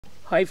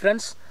Hi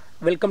friends,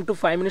 welcome to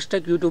 5 Minutes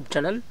Tech YouTube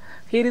channel.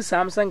 Here is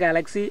Samsung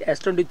Galaxy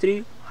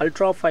S23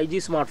 Ultra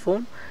 5G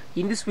smartphone.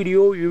 In this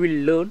video, you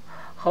will learn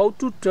how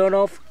to turn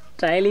off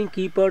dialing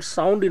keypad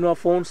sound in your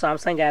phone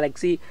Samsung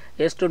Galaxy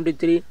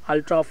S23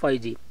 Ultra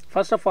 5G.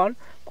 First of all,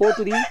 go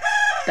to the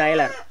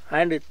dialer,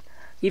 and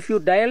if you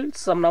dial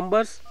some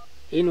numbers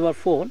in your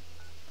phone,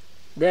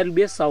 there will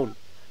be a sound.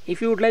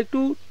 If you would like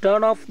to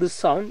turn off this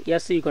sound,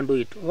 yes, you can do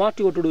it. What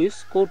you have to do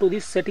is go to the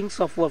settings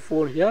of your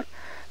phone here,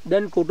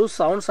 then go to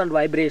sounds and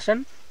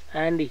vibration,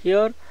 and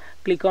here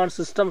click on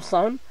system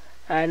sound,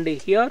 and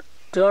here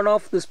turn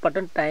off this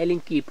button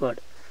dialing keypad.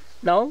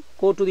 Now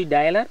go to the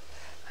dialer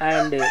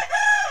and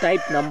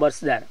type numbers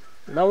there.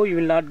 Now you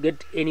will not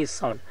get any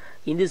sound.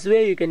 In this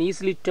way you can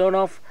easily turn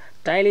off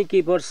dialing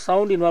keypad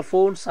sound in your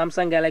phone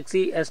Samsung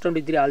Galaxy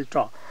S23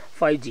 Ultra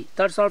 5G.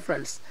 That's all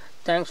friends.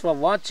 Thanks for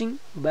watching.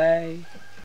 Bye.